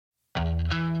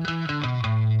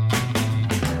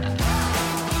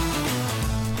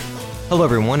Hello,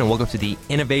 everyone, and welcome to the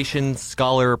Innovation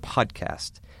Scholar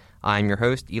Podcast. I'm your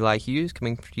host, Eli Hughes,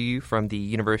 coming to you from the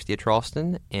University of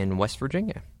Charleston in West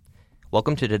Virginia.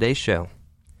 Welcome to today's show.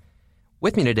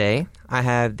 With me today, I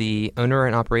have the owner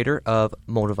and operator of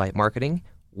Moldavite Marketing,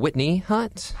 Whitney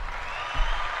Hunt.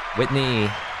 Whitney,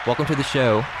 welcome to the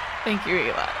show. Thank you,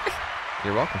 Eli.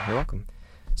 You're welcome.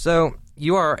 So,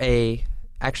 you are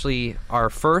actually our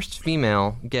first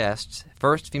female guest,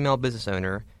 first female business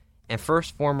owner, and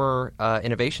first former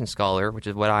innovation scholar, which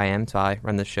is what I am, so I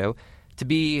run this show, to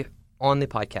be on the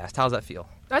podcast. How does that feel?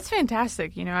 That's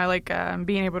fantastic. You know, I like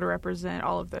being able to represent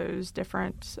all of those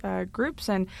different groups,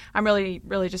 and I'm really,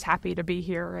 really just happy to be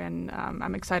here, and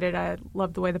I'm excited. I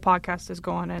love the way the podcast is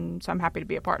going, and so I'm happy to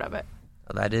be a part of it.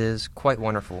 Well, that is quite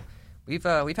wonderful. We've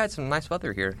had some nice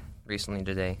weather here recently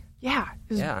today. Yeah,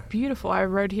 it was beautiful. I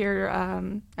rode here.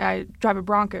 I drive a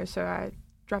Bronco, so I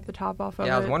dropped the top off of it.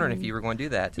 Yeah, I was wondering if you were going to do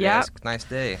that today. Yeah. It's a nice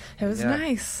day. It was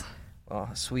nice. Oh,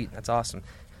 sweet. That's awesome.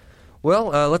 Well,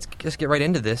 let's just get right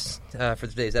into this for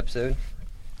today's episode.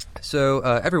 So,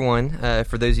 everyone,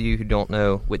 for those of you who don't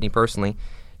know Whitney personally,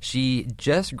 she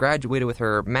just graduated with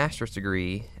her master's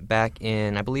degree back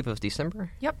in, I believe it was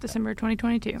December? Yep, December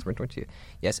 2022. December 2022.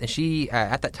 Yes, and she,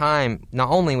 at that time, not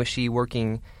only was she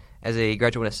working as a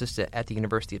graduate assistant at the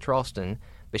University of Charleston,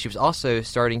 but she was also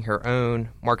starting her own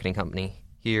marketing company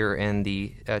here in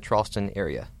the Charleston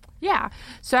area. Yeah.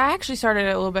 So I actually started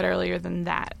it a little bit earlier than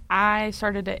that. I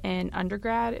started it in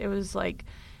undergrad. It was like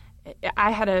I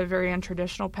had a very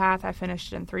untraditional path. I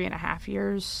finished in 3.5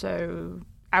 years. So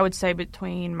I would say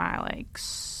between my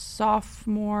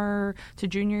sophomore to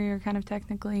junior year kind of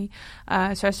technically.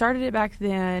 So I started it back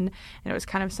then, and it was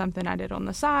kind of something I did on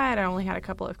the side. I only had a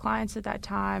couple of clients at that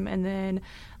time. And then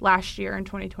last year in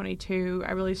 2022,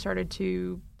 I really started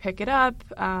to pick it up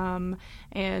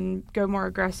and go more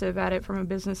aggressive at it from a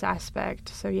business aspect.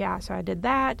 So I did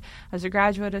that as a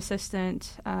graduate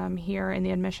assistant here in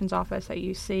the admissions office at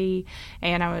UC,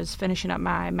 and I was finishing up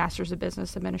my Master's of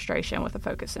Business Administration with a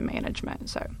focus in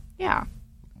management. So, yeah.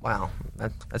 Wow,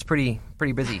 that's pretty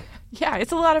busy. Yeah,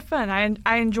 it's a lot of fun.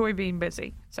 I enjoy being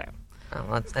busy. So,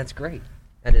 that's great.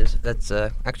 That's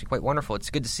actually quite wonderful.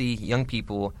 It's good to see young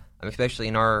people, especially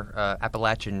in our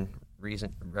Appalachian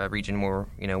region where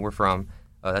we're from.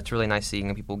 That's really nice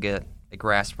seeing people get a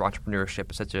grasp for entrepreneurship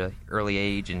at such an early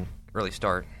age and early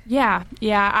start. Yeah,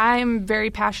 I'm very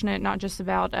passionate not just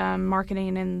about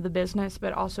marketing and the business,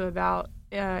 but also about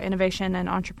innovation and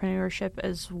entrepreneurship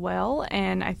as well.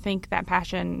 And I think that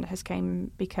passion has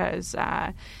came because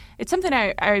it's something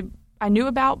I knew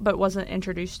about but wasn't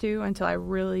introduced to until I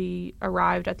really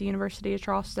arrived at the University of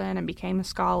Charleston and became a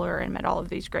scholar and met all of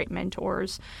these great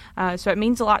mentors. So it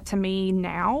means a lot to me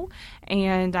now,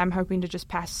 and I'm hoping to just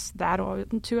pass that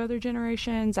on to other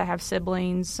generations. I have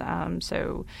siblings,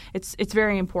 so it's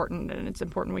very important, and it's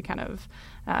important we kind of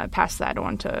pass that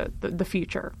on to the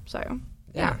future. So.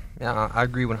 Yeah, I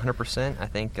agree 100%. I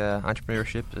think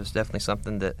entrepreneurship is definitely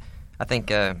something that I think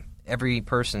every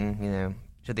person,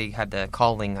 should they have the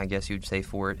calling, I guess you'd say,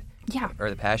 for it, or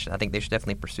the passion, I think they should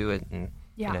definitely pursue it. And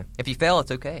if you fail,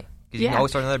 it's okay, because you can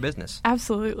always start another business.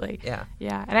 Absolutely. Yeah.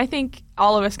 And I think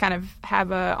all of us kind of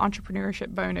have a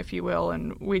entrepreneurship bone, if you will,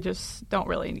 and we just don't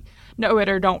really know it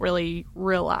or don't really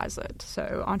realize it.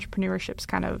 So entrepreneurship's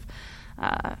kind of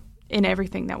in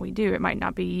everything that we do. It might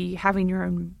not be having your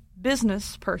own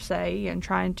business per se and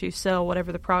trying to sell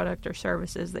whatever the product or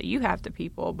service is that you have to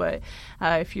people, but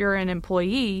if you're an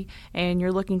employee and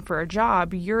you're looking for a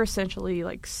job, you're essentially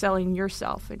like selling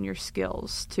yourself and your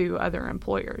skills to other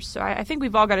employers. So I think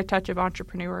we've all got a touch of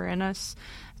entrepreneur in us.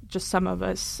 Just some of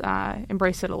us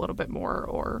embrace it a little bit more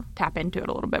or tap into it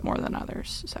a little bit more than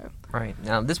others. So right.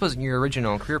 Now, this wasn't your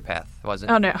original career path, was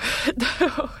it? Oh, no.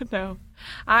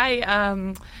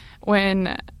 No.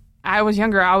 When I was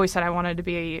younger, I always said I wanted to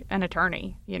be an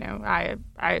attorney.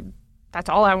 That's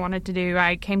all I wanted to do.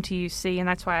 I came to UC, and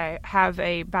that's why I have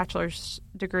a bachelor's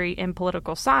degree in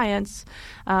political science,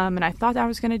 and I thought I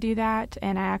was going to do that,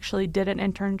 and I actually did an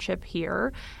internship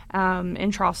here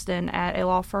in Charleston at a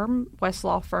law firm, West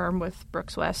Law Firm with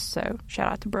Brooks West, so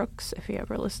shout out to Brooks if he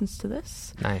ever listens to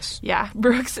this. Nice. Yeah,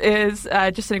 Brooks is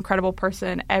just an incredible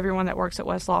person. Everyone that works at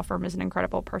West Law Firm is an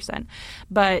incredible person,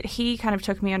 but he kind of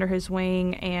took me under his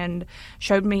wing and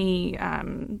showed me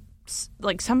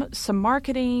some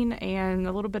marketing and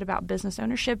a little bit about business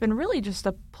ownership and really just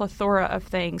a plethora of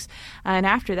things. And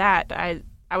after that,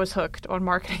 I was hooked on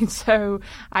marketing. So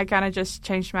I kind of just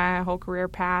changed my whole career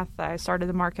path. I started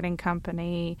the marketing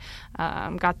company,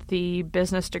 got the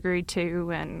business degree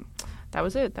too, and that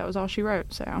was it. That was all she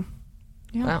wrote. So,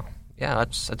 yeah. Wow. Yeah,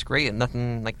 that's great. And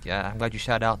nothing like I'm glad you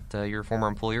shout out your former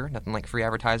employer. Nothing like free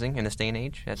advertising in this day and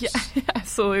age. Yeah,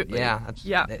 absolutely. Yeah,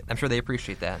 I'm sure they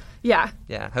appreciate that. Yeah.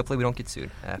 Yeah. Hopefully we don't get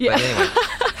sued. Yeah.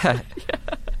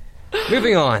 But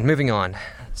anyway, moving on.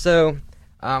 So,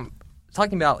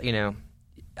 talking about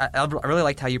I really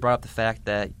liked how you brought up the fact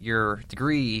that your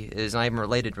degree is not even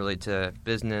related really to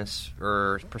business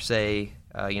or per se,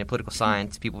 political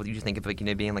science. People usually think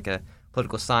of being like a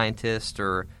political scientist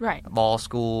or law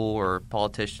school or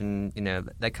politician,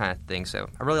 that kind of thing. So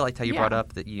I really liked how you brought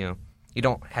up that you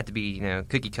don't have to be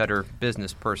cookie cutter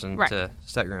business person to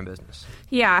start your own business.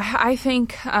 Yeah, I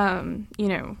think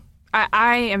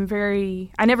I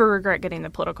never regret getting the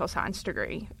political science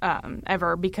degree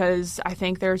ever, because I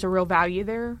think there's a real value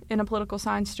there in a political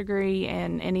science degree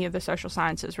and any of the social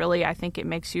sciences. Really, I think it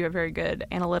makes you a very good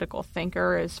analytical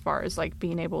thinker as far as like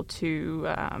being able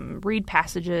to read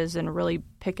passages and really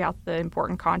pick out the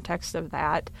important context of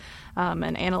that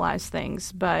and analyze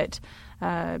things. But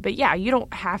yeah, you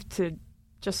don't have to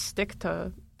just stick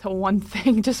to one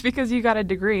thing just because you got a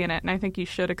degree in it. And I think you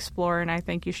should explore, and I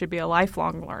think you should be a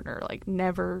lifelong learner. Like,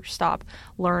 never stop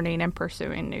learning and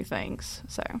pursuing new things.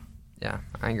 So yeah,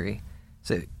 I agree.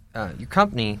 So your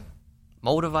company,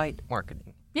 Moldavite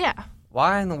Marketing. Yeah.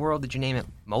 Why in the world did you name it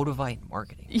Moldavite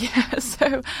Marketing? Yeah,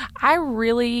 so I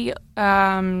really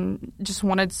just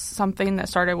wanted something that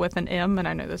started with an M, and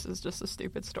I know this is just a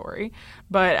stupid story,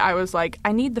 but I was like,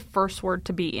 I need the first word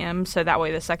to be M, so that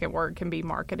way the second word can be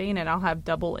marketing, and I'll have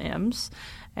double M's.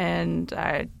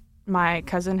 And my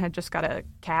cousin had just got a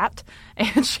cat,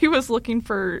 and she was looking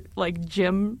for like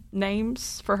gem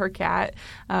names for her cat,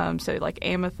 so like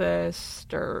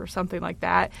amethyst or something like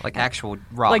that, like actual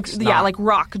rocks, like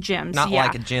rock gems, not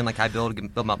like a gym like I build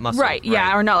my muscle, right?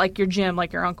 Yeah, or not like your gym,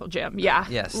 like your Uncle Jim, yeah,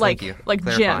 yes, like thank you. Like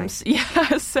gems,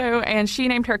 yeah. So, and she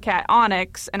named her cat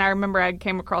Onyx, and I remember I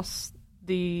came across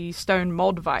the stone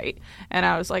Moldavite, and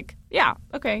I was like, yeah,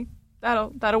 okay.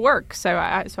 That'll work. So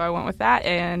I went with that,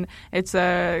 and it's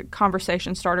a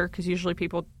conversation starter because usually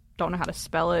people don't know how to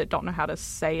spell it, don't know how to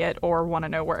say it, or want to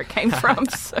know where it came from.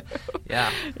 So,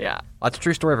 yeah. Well, that's a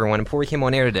true story, everyone. And before we came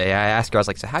on air today, I asked her, I was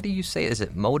like, so how do you say it? Is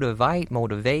it motivate?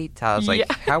 I was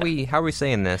like, how are we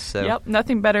saying this? So, yep,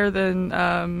 nothing better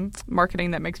than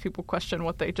marketing that makes people question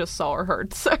what they just saw or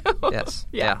heard. So yes,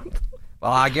 yeah.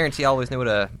 Well, I guarantee I always know what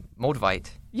a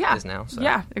Moldavite is now. So.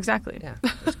 Yeah, exactly. Yeah,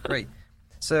 that's great.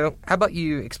 So how about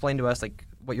you explain to us like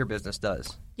what your business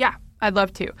does? Yeah, I'd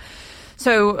love to.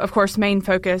 So, of course, main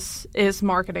focus is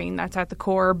marketing. That's at the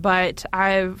core. But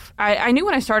I knew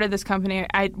when I started this company,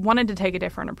 I wanted to take a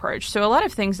different approach. So a lot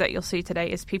of things that you'll see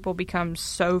today is people become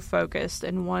so focused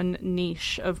in one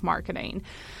niche of marketing.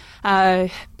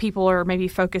 People are maybe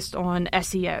focused on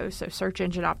SEO, so search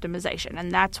engine optimization,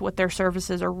 and that's what their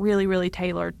services are really, really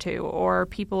tailored to. Or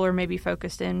people are maybe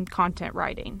focused in content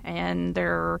writing, and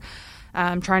they're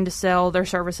trying to sell their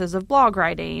services of blog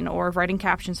writing or of writing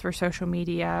captions for social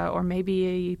media, or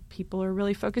maybe people are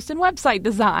really focused in website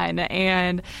design,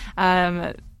 and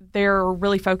they're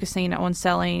really focusing on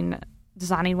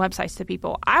designing websites to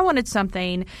people. I wanted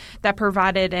something that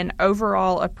provided an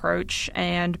overall approach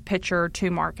and picture to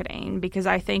marketing, because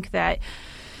I think that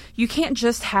you can't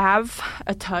just have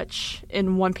a touch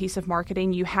in one piece of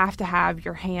marketing. You have to have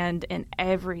your hand in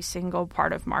every single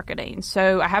part of marketing.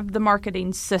 So I have the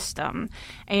marketing system.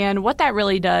 And what that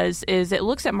really does is it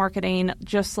looks at marketing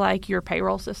just like your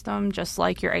payroll system, just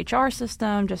like your HR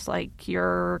system, just like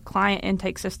your client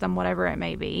intake system, whatever it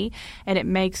may be. And it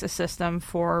makes a system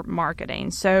for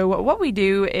marketing. So what we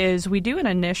do is we do an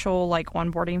initial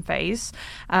onboarding phase.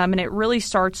 And it really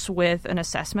starts with an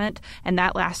assessment, and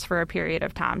that lasts for a period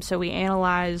of time. So we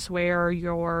analyze where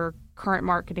your current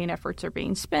marketing efforts are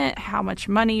being spent, how much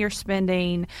money you're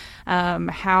spending,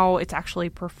 how it's actually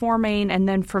performing. And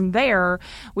then from there,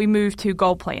 we move to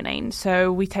goal planning.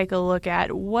 So we take a look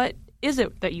at what is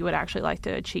it that you would actually like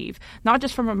to achieve, not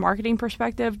just from a marketing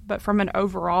perspective, but from an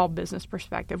overall business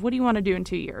perspective. What do you want to do in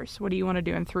 2 years? What do you want to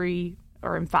do in 3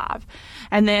 or in 5?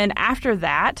 And then after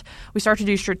that, we start to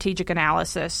do strategic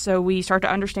analysis. So we start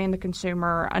to understand the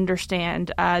consumer,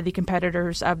 understand the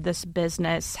competitors of this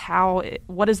business,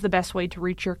 what is the best way to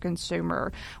reach your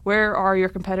consumer, where are your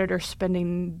competitors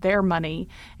spending their money,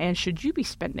 and should you be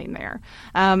spending there?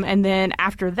 And then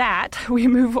after that, we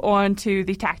move on to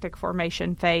the tactic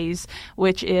formation phase,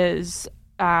 which is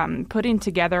putting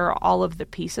together all of the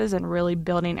pieces and really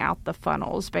building out the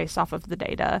funnels based off of the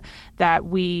data that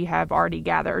we have already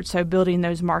gathered. So building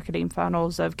those marketing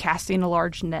funnels of casting a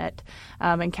large net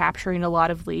and capturing a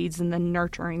lot of leads and then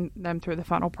nurturing them through the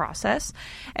funnel process.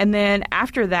 And then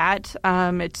after that,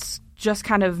 it's just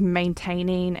kind of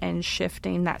maintaining and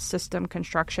shifting that system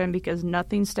construction, because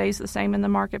nothing stays the same in the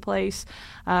marketplace.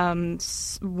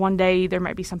 One day there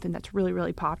might be something that's really,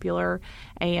 really popular,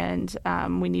 and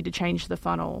we need to change the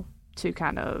funnel to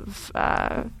kind of,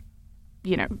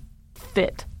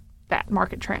 fit that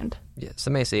market trend. Yeah,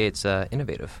 some may say it's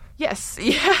innovative. Yes.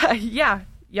 Yeah.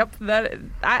 Yep.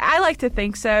 I like to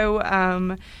think so.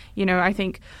 I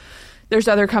think there's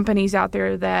other companies out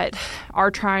there that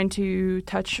are trying to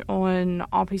touch on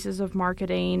all pieces of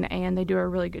marketing, and they do a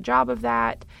really good job of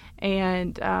that.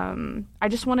 And I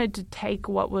just wanted to take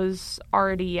what was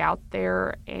already out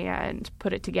there and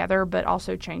put it together, but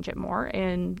also change it more.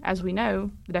 And as we know,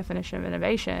 the definition of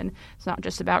innovation is not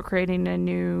just about creating a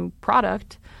new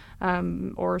product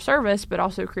or service, but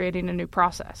also creating a new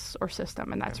process or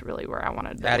system. And that's really where I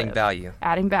wanted to Adding live. value.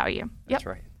 Adding value. That's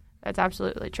Yep. right. That's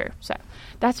absolutely true. So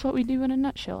that's what we do in a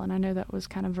nutshell. And I know that was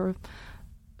kind of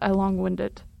a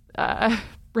long-winded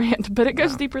rant, but it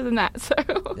goes deeper than that. So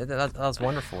that was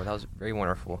wonderful. That was very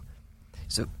wonderful.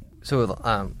 So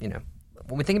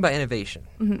when we think about innovation,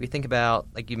 we think about,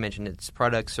 like you mentioned, it's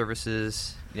products,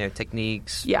 services,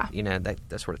 techniques,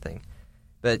 that sort of thing.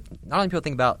 But not only people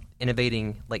think about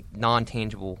innovating like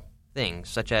non-tangible things,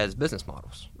 such as business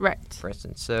models, right? For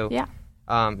instance. So yeah.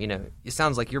 It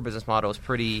sounds like your business model is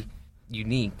pretty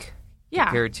unique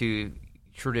compared to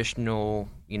traditional,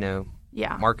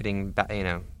 marketing, what's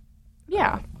the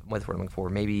word I'm looking for?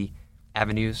 Maybe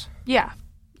avenues? Yeah,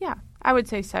 I would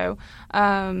say so.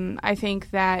 I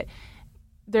think that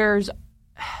there's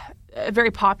a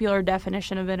very popular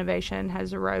definition of innovation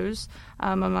has arose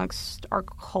amongst our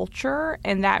culture,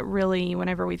 and that really,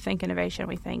 whenever we think innovation,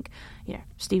 we think,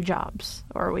 Steve Jobs,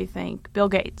 or we think Bill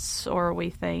Gates, or we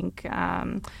think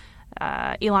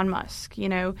Elon Musk.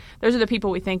 Those are the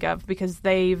people we think of because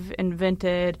they've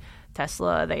invented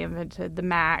Tesla, they invented the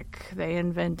Mac, they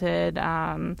invented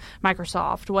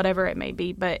Microsoft, whatever it may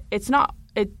be. But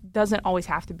it doesn't always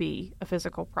have to be a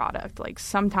physical product. Like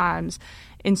sometimes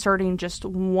inserting just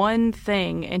one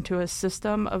thing into a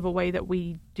system of a way that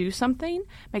we do something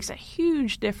makes a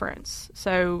huge difference.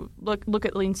 So look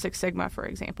at Lean Six Sigma, for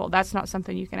example. That's not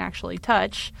something you can actually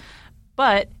touch,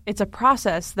 but it's a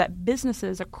process that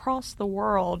businesses across the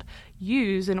world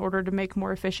use in order to make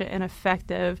more efficient and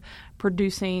effective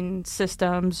producing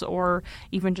systems, or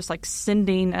even just like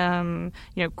sending,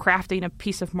 crafting a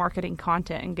piece of marketing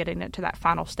content and getting it to that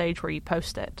final stage where you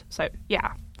post it. So,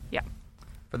 yeah.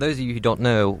 For those of you who don't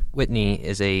know, Whitney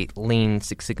is a Lean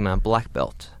Six Sigma black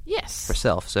belt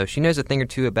herself. So she knows a thing or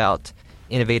two about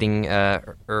innovating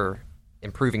or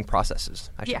improving processes,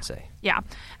 I should say. Yeah,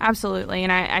 absolutely.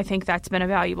 And I think that's been a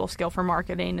valuable skill for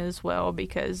marketing as well,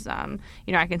 because, I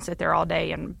can sit there all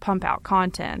day and pump out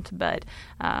content, but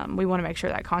we want to make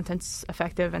sure that content's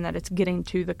effective and that it's getting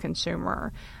to the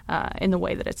consumer in the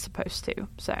way that it's supposed to.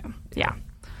 So, yeah,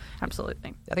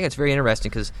 absolutely. I think it's very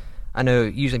interesting because I know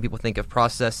usually people think of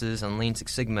processes and Lean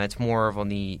Six Sigma. It's more of on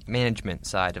the management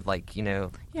side of but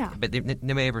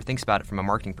nobody ever thinks about it from a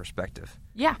marketing perspective.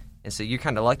 Yeah. And so you're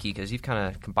kind of lucky because you've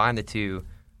kind of combined the two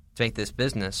to make this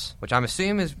business, which I'm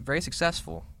assuming is very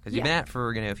successful because you've been at it for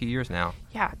a few years now.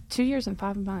 Yeah, 2 years and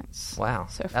 5 months. Wow,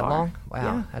 so that far. long?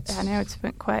 Wow, yeah. I know it's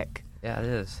been quick. Yeah, it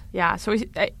is. Yeah, so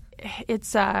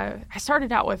I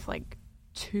started out with like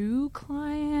 2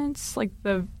 clients, like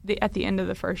at the end of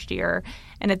the first year,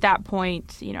 and at that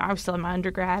point, I was still in my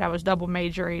undergrad. I was double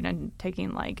majoring and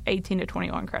taking like 18 to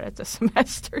 21 credits a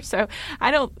semester. So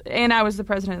I was the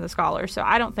president of the Scholars, so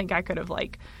I don't think I could have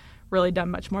like really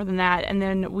done much more than that. And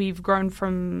then we've grown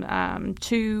from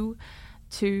 2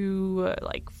 to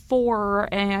like 4,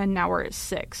 and now we're at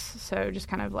 6. So just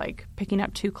kind of like picking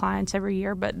up 2 clients every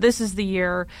year. But this is the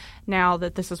year now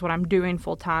that this is what I'm doing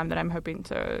full time, that I'm hoping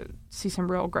to see some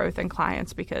real growth in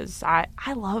clients, because I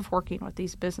love working with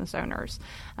these business owners.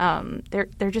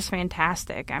 They're just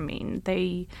fantastic. I mean,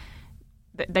 they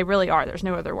really are. There's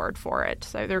no other word for it.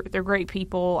 So they're great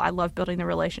people. I love building the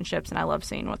relationships, and I love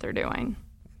seeing what they're doing.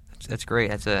 That's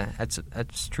great.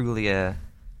 That's truly a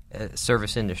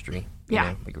service industry.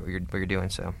 What you're doing.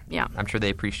 So yeah, I'm sure they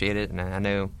appreciate it, and I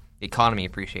know the economy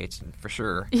appreciates it for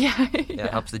sure. Yeah, it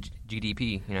helps the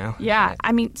GDP. Yeah,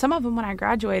 I mean, some of them when I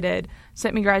graduated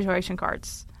sent me graduation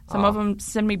cards. Some of them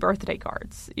send me birthday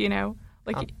cards.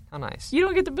 Like how nice. You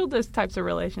don't get to build those types of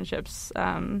relationships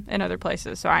in other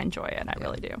places, so I enjoy it. I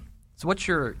really do. So what's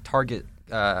your target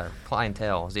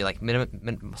clientele? Is it like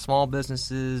small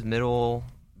businesses, middle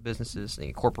businesses,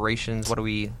 corporations? What are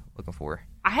we looking for?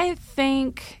 I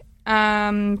think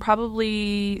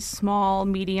Probably small,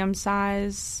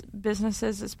 medium-size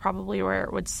businesses is probably where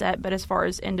it would sit. But as far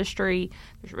as industry,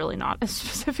 there's really not a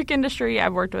specific industry.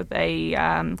 I've worked with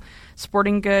a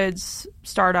sporting goods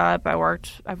startup.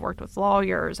 I've worked with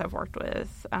lawyers. I've worked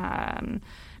with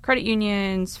credit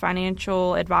unions,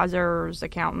 financial advisors,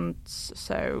 accountants.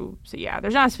 So yeah,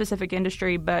 there's not a specific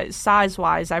industry, but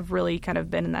size-wise, I've really kind of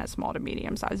been in that small to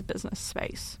medium-sized business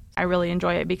space. I really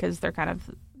enjoy it because they're kind of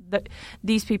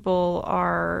these people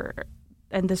are,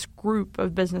 and this group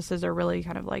of businesses are really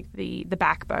kind of like the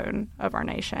backbone of our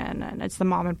nation, and it's the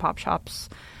mom and pop shops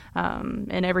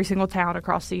in every single town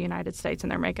across the United States,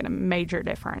 and they're making a major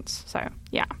difference. So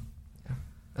yeah,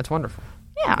 that's wonderful.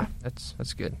 Yeah,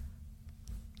 that's good.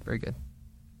 Very good.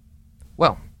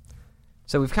 Well,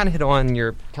 so we've kind of hit on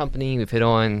your company, we've hit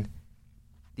on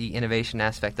the innovation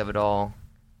aspect of it all,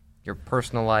 your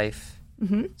personal life.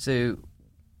 Mm-hmm. So,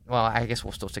 well, I guess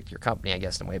we'll still stick to your company, I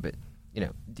guess, in a way. But, do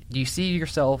you see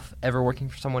yourself ever working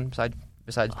for someone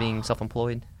besides being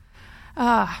self-employed?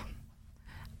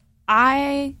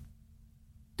 I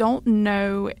don't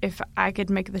know if I could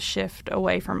make the shift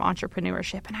away from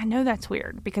entrepreneurship. And I know that's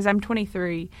weird because I'm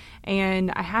 23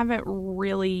 and I haven't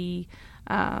really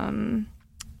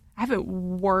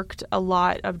worked a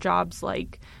lot of jobs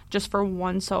like just for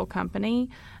one sole company.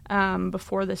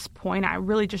 Before this point, I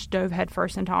really just dove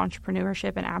headfirst into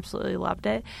entrepreneurship and absolutely loved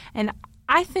it. And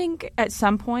I think at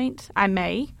some point I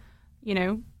may,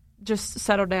 just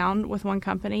settle down with one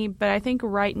company. But I think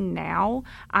right now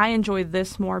I enjoy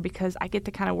this more because I get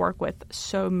to kind of work with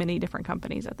so many different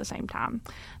companies at the same time.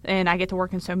 And I get to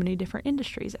work in so many different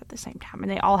industries at the same time.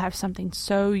 And they all have something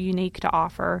so unique to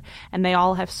offer. And they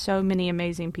all have so many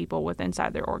amazing people within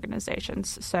inside their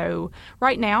organizations. So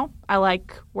right now I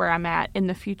like where I'm at. In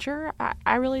the future,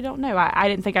 I really don't know. I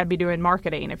didn't think I'd be doing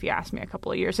marketing if you asked me a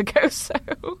couple of years ago. So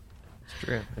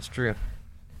It's true.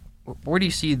 Where do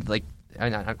you see,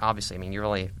 obviously, you've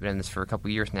only been in this for a couple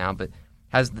of years now, but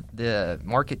has the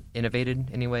market innovated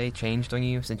anyway, changed on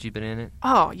you since you've been in it?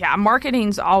 Oh, yeah.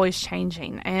 Marketing's always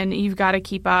changing, and you've got to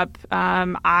keep up.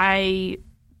 I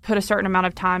put a certain amount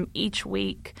of time each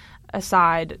week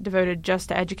aside devoted just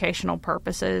to educational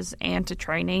purposes and to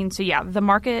training. So, yeah, the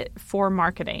market for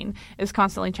marketing is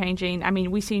constantly changing.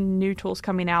 We see new tools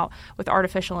coming out with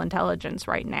artificial intelligence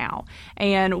right now.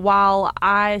 And while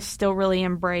I still really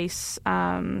embrace,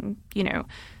 doing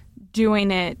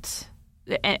it,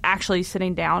 actually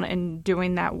sitting down and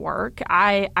doing that work,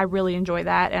 I really enjoy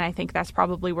that. And I think that's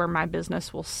probably where my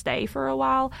business will stay for a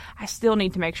while. I still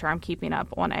need to make sure I'm keeping up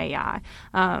on AI.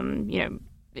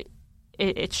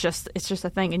 It's just a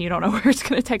thing, and you don't know where it's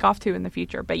going to take off to in the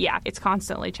future. But yeah, it's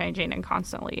constantly changing and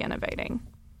constantly innovating.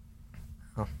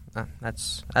 Oh, I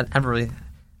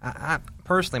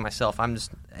personally myself, I'm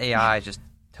just AI is just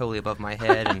totally above my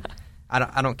head, and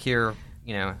I don't care,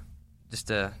 just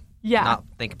to not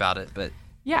think about it. But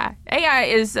yeah, AI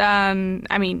is,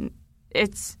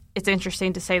 it's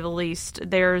interesting to say the least.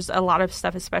 There's a lot of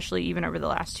stuff, especially even over the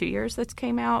last 2 years, that's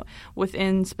came out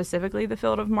within specifically the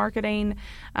field of marketing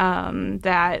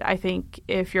that I think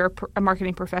if you're a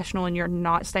marketing professional and you're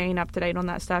not staying up to date on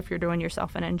that stuff, you're doing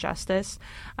yourself an injustice.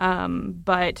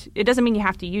 But it doesn't mean you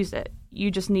have to use it.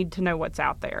 You just need to know what's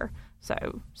out there. So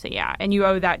yeah, and you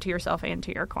owe that to yourself and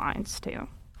to your clients too.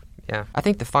 Yeah. I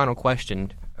think the final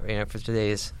question, for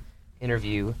today's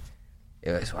interview.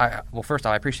 First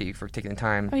off, I appreciate you for taking the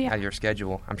time out of your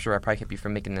schedule. I'm sure I probably kept you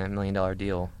from making the $1 million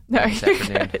deal this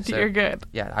afternoon. Good. So, you're good.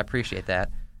 Yeah, I appreciate that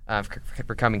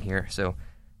for coming here. So,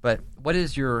 but what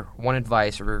is your one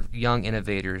advice for young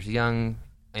innovators, young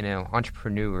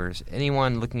entrepreneurs,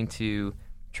 anyone looking to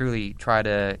truly try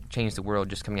to change the world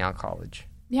just coming out of college?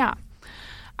 Yeah,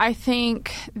 I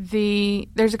think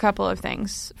there's a couple of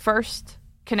things. First,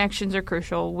 connections are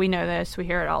crucial. We know this. We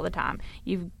hear it all the time.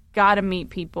 You've got to meet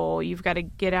people. You've got to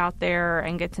get out there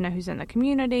and get to know who's in the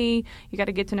community. You got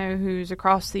to get to know who's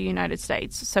across the United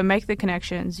States. So make the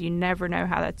connections. You never know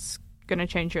how that's going to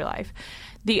change your life.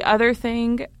 The other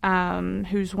thing,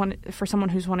 for someone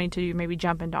who's wanting to maybe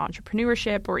jump into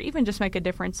entrepreneurship or even just make a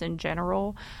difference in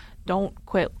general, don't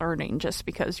quit learning just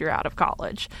because you're out of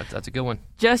college. That's a good one.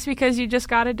 Just because you just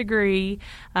got a degree,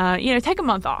 take a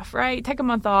month off, right? Take a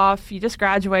month off. You just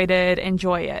graduated.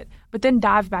 Enjoy it. But then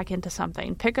dive back into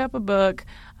something. Pick up a book.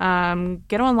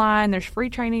 Get online. There's free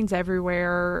trainings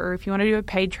everywhere. Or if you want to do a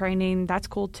paid training, that's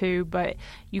cool too. But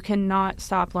you cannot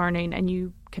stop learning, and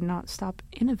you cannot stop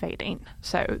innovating.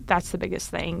 So that's the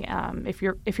biggest thing. If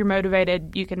you're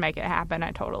motivated, you can make it happen.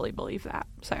 I totally believe that.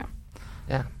 So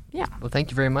yeah. Yeah. Well,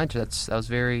 thank you very much. That was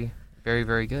very, very,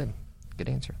 very good. Good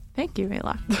answer. Thank you,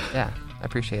 Ayla. Yeah, I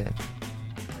appreciate it.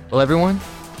 Well, everyone,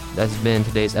 that has been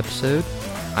today's episode.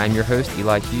 I'm your host,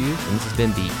 Eli Hughes, and this has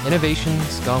been the Innovation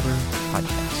Scholar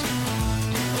Podcast.